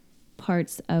different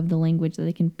parts of the language that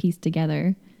they can piece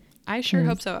together. I sure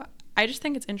hope so. I just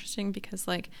think it's interesting because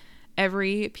like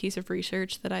every piece of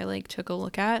research that I like took a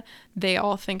look at, they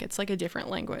all think it's like a different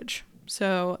language.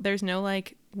 So there's no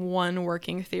like one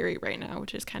working theory right now,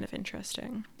 which is kind of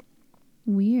interesting.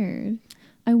 Weird.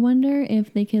 I wonder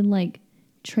if they could like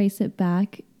trace it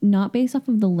back, not based off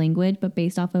of the language, but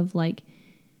based off of like,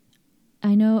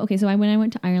 I know, okay, so when I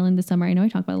went to Ireland this summer, I know I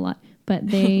talk about it a lot, but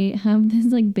they have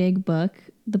this like big book,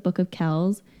 the Book of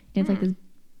Kells. It's like this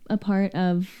a part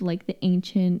of like the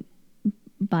ancient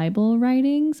Bible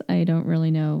writings. I don't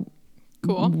really know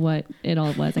what it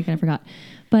all was. I kind of forgot.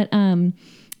 But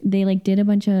they like did a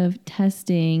bunch of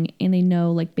testing, and they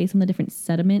know like based on the different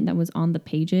sediment that was on the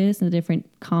pages and the different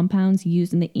compounds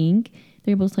used in the ink,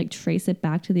 they're able to like trace it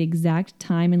back to the exact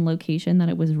time and location that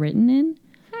it was written in.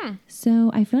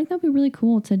 So I feel like that'd be really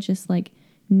cool to just like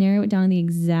narrow it down to the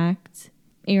exact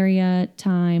area,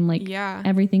 time, like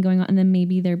everything going on, and then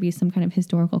maybe there'd be some kind of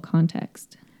historical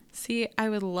context. See, I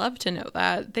would love to know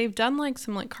that. They've done like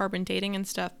some like carbon dating and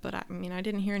stuff, but I mean, I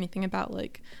didn't hear anything about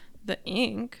like the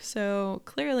ink. So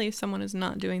clearly someone is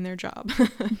not doing their job.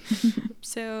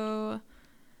 So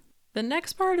the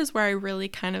next part is where I really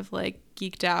kind of like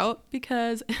geeked out,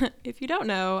 because if you don't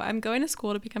know, I'm going to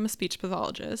school to become a speech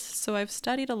pathologist. So I've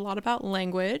studied a lot about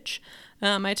language.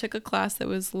 I took a class that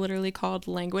was literally called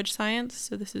language science.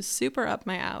 So this is super up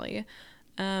my alley.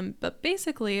 But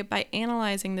basically, by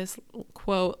analyzing this,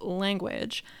 quote,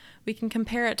 language, we can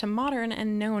compare it to modern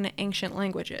and known ancient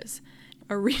languages.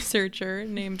 A researcher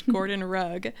named Gordon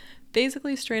Rugg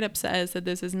basically straight up says that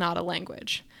this is not a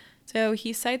language. So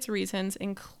he cites reasons,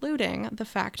 including the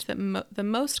fact that the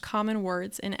most common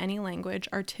words in any language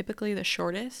are typically the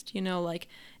shortest, like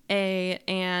a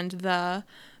and the.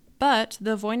 But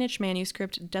the Voynich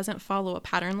manuscript doesn't follow a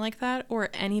pattern like that, or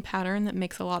any pattern that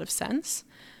makes a lot of sense.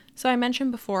 So I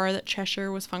mentioned before that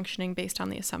Cheshire was functioning based on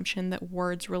the assumption that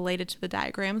words related to the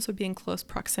diagrams would be in close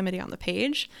proximity on the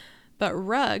page. But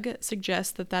Rugg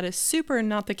suggests that that is super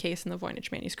not the case in the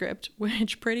Voynich manuscript,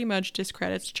 which pretty much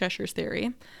discredits Cheshire's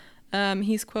theory.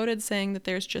 He's quoted saying that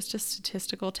there's just a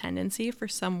statistical tendency for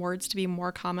some words to be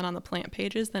more common on the plant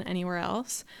pages than anywhere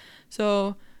else.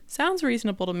 So sounds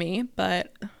reasonable to me,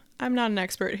 but I'm not an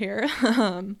expert here.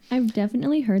 I've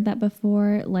definitely heard that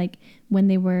before, like when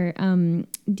they were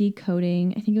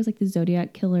decoding, I think it was like the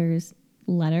Zodiac Killer's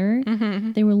letter.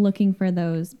 Mm-hmm. They were looking for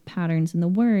those patterns in the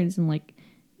words, and like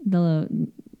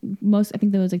I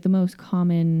think that was like the most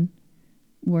common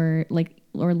word, like,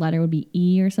 or letter would be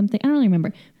E or something. I don't really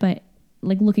remember, but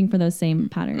like looking for those same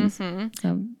patterns. Mm-hmm.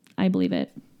 So I believe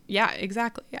it. Yeah,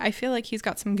 exactly. I feel like he's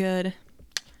got some good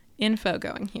info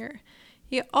going here.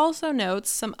 He also notes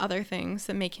some other things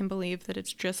that make him believe that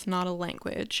it's just not a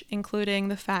language, including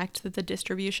the fact that the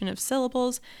distribution of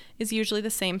syllables is usually the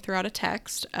same throughout a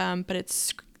text, but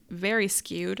it's very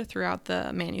skewed throughout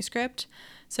the manuscript.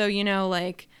 So,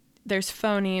 like there's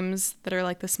phonemes that are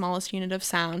like the smallest unit of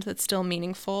sound that's still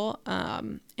meaningful,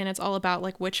 and it's all about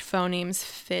like which phonemes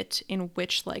fit in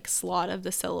which like slot of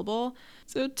the syllable.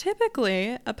 So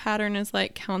typically a pattern is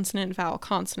like consonant, vowel,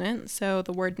 consonant. So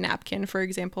the word napkin, for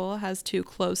example, has 2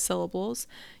 closed syllables.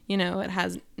 It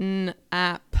has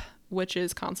n-ap, which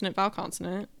is consonant, vowel,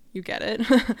 consonant. You get it.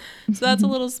 So that's a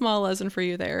little small lesson for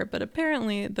you there. But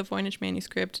apparently the Voynich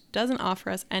manuscript doesn't offer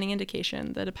us any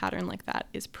indication that a pattern like that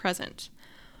is present.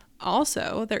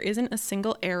 Also, there isn't a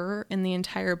single error in the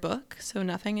entire book, so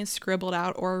nothing is scribbled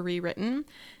out or rewritten,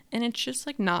 and it's just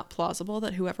like not plausible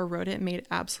that whoever wrote it made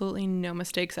absolutely no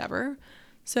mistakes ever.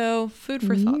 So food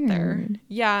for thought there.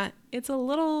 Yeah, it's a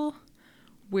little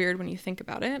weird when you think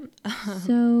about it.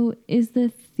 So is the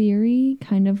theory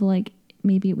kind of like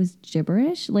maybe it was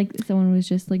gibberish? Like someone was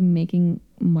just like making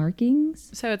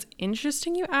markings? So it's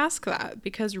interesting you ask that,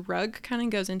 because Rugg kind of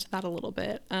goes into that a little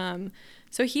bit.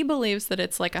 So he believes that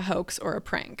it's like a hoax or a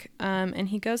prank, and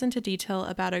he goes into detail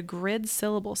about a grid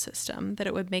syllable system that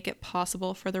it would make it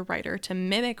possible for the writer to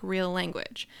mimic real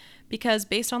language, because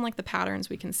based on like the patterns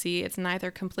we can see, it's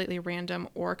neither completely random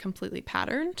or completely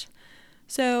patterned.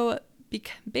 So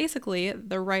basically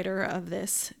the writer of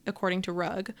this, according to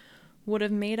Rugg, would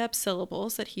have made up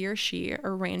syllables that he or she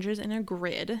arranges in a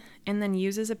grid and then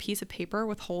uses a piece of paper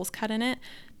with holes cut in it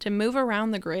to move around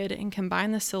the grid and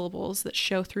combine the syllables that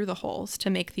show through the holes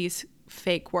to make these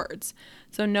fake words.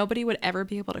 So nobody would ever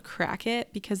be able to crack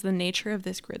it, because the nature of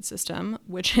this grid system,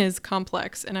 which is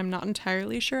complex, and I'm not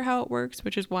entirely sure how it works,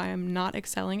 which is why I'm not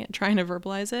excelling at trying to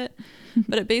verbalize it,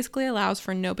 but it basically allows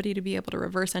for nobody to be able to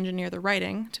reverse engineer the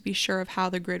writing to be sure of how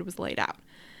the grid was laid out.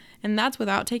 And that's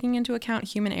without taking into account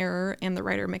human error and the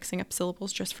writer mixing up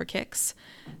syllables just for kicks.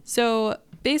 So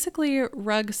basically,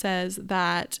 Rugg says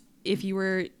that if you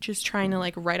were just trying to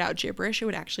like write out gibberish, it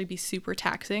would actually be super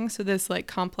taxing. So this like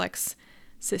complex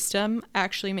system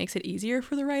actually makes it easier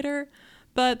for the writer,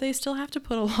 but they still have to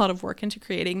put a lot of work into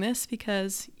creating this,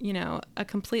 because, a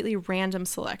completely random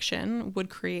selection would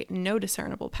create no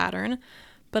discernible pattern,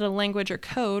 but a language or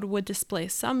code would display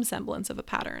some semblance of a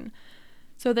pattern.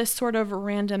 So this sort of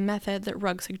random method that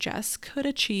Rugg suggests could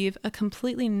achieve a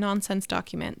completely nonsense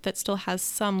document that still has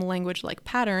some language-like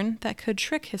pattern that could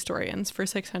trick historians for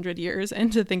 600 years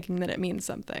into thinking that it means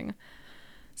something.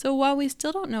 So while we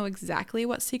still don't know exactly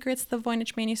what secrets the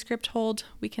Voynich manuscript hold,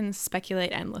 we can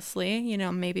speculate endlessly.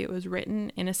 Maybe it was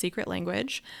written in a secret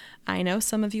language. I know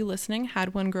some of you listening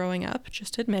had one growing up,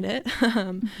 just admit it.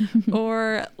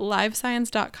 Or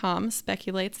livescience.com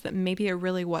speculates that maybe it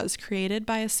really was created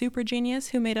by a super genius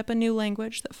who made up a new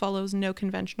language that follows no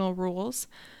conventional rules.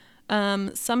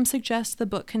 Some suggest the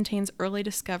book contains early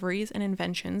discoveries and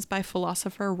inventions by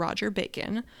philosopher Roger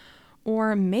Bacon.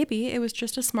 Or maybe it was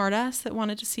just a smartass that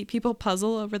wanted to see people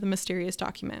puzzle over the mysterious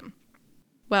document.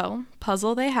 Well,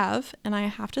 puzzle they have, and I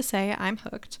have to say I'm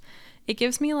hooked. It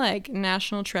gives me like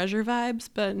National Treasure vibes,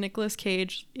 but Nicolas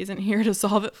Cage isn't here to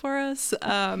solve it for us.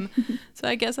 So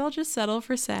I guess I'll just settle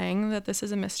for saying that this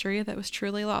is a mystery that was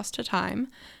truly lost to time.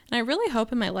 And I really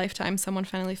hope in my lifetime someone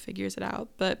finally figures it out,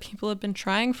 but people have been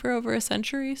trying for over a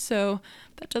century, so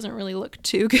that doesn't really look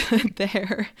too good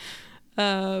there.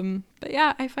 But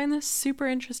yeah, I find this super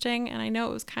interesting, and I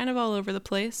know it was kind of all over the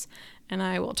place, and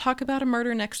I will talk about a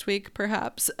murder next week,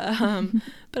 perhaps.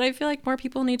 But I feel like more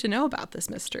people need to know about this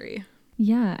mystery.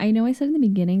 Yeah, I know I said in the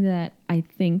beginning that I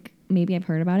think maybe I've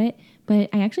heard about it, but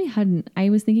I actually hadn't. I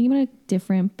was thinking about a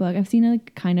different book. I've seen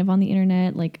it kind of on the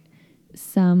internet, like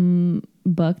some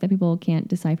book that people can't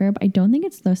decipher, but I don't think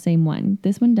it's the same one.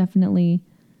 This one definitely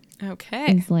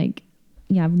is like,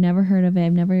 yeah, I've never heard of it.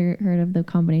 I've never heard of the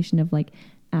combination of like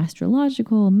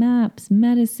astrological, maps,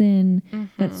 medicine.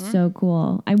 That's so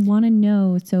cool. I want to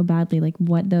know so badly like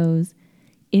what those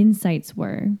insights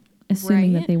were,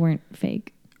 assuming that they weren't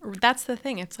fake. That's the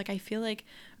thing. It's like, I feel like,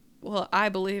 well, I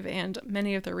believe, and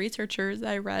many of the researchers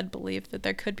I read believe that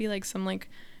there could be like some like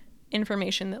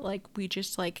information that like we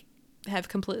just like have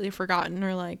completely forgotten,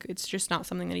 or like it's just not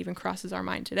something that even crosses our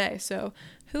mind today. So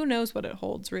who knows what it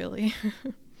holds, really.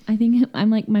 I think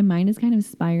I'm like, my mind is kind of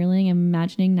spiraling. I'm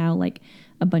imagining now like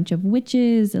a bunch of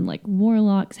witches and like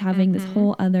warlocks having this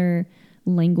whole other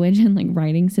language and like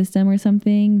writing system or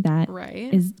something that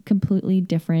is completely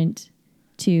different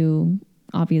to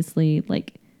obviously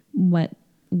like what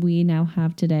we now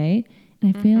have today.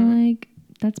 And I feel like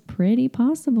that's pretty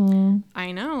possible.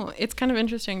 I know. It's kind of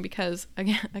interesting because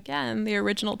again, the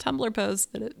original Tumblr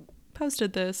post that it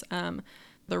posted this,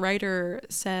 the writer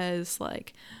says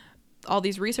like, all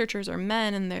these researchers are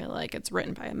men, and they're like, it's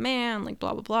written by a man, like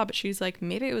blah blah blah, but she's like,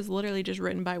 maybe it was literally just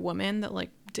written by women that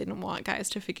like didn't want guys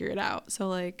to figure it out. So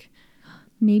like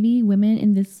maybe women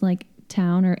in this like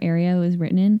town or area it was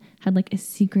written in had like a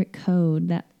secret code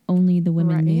that only the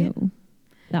women knew.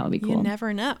 That would be cool. You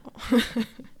never know.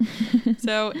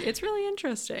 So it's really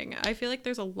interesting. I feel like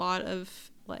there's a lot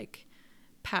of like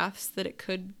paths that it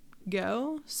could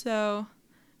go, so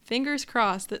fingers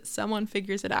crossed that someone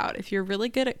figures it out. If you're really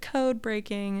good at code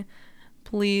breaking,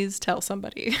 please tell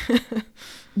somebody.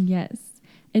 Yes.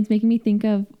 It's making me think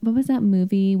of, what was that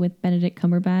movie with Benedict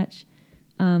Cumberbatch?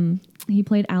 He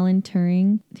played Alan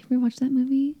Turing. Did you ever watch that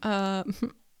movie? I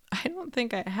don't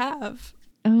think I have.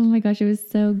 Oh my gosh, it was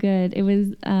so good. It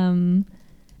was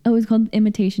it was called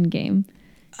Imitation Game.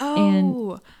 Oh,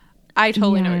 and I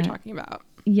totally know what you're talking about.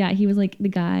 Yeah, he was like the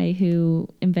guy who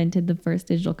invented the first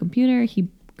digital computer. He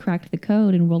cracked the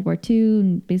code in World War II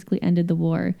and basically ended the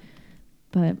war.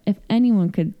 But if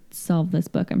anyone could solve this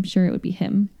book, I'm sure it would be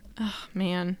him. Oh,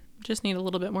 man. Just need a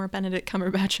little bit more Benedict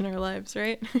Cumberbatch in our lives,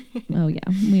 right? Oh, yeah.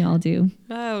 We all do.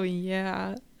 Oh,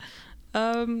 yeah.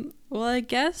 Well, I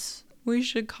guess we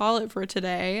should call it for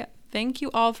today. Thank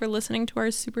you all for listening to our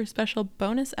super special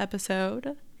bonus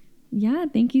episode. Yeah,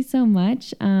 thank you so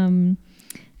much. I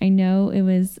know it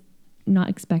was not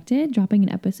expected, dropping an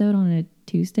episode on a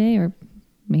Tuesday or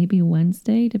maybe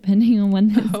Wednesday, depending on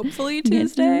when this hopefully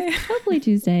Tuesday. Hopefully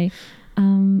Tuesday.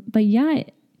 But yeah,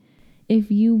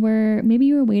 if you were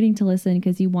waiting to listen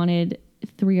because you wanted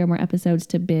 3 or more episodes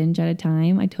to binge at a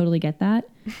time, I totally get that.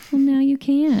 Well, now you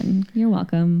can. You're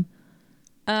welcome.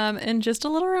 And just a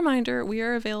little reminder, we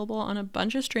are available on a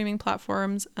bunch of streaming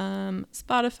platforms,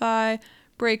 Spotify,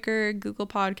 Breaker, Google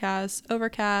Podcasts,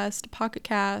 Overcast, Pocket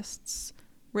Casts,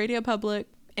 Radio Public,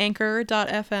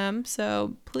 Anchor.fm.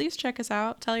 So please check us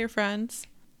out. Tell your friends.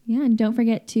 Yeah, and don't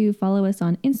forget to follow us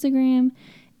on Instagram.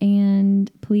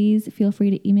 And please feel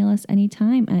free to email us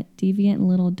anytime at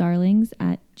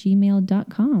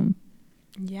deviantlittledarlings@gmail.com.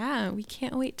 Yeah, we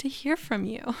can't wait to hear from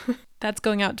you. That's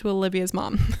going out to Olivia's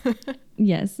mom.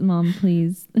 Yes, Mom,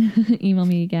 please email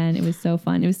me again. It was so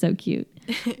fun. It was so cute.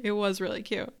 It was really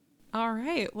cute. All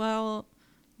right. Well,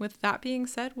 with that being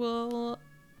said, we'll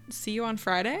see you on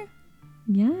Friday.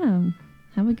 Yeah.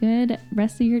 Have a good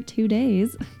rest of your 2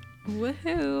 days.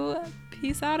 Woohoo!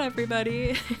 Peace out,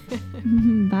 everybody.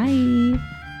 Bye.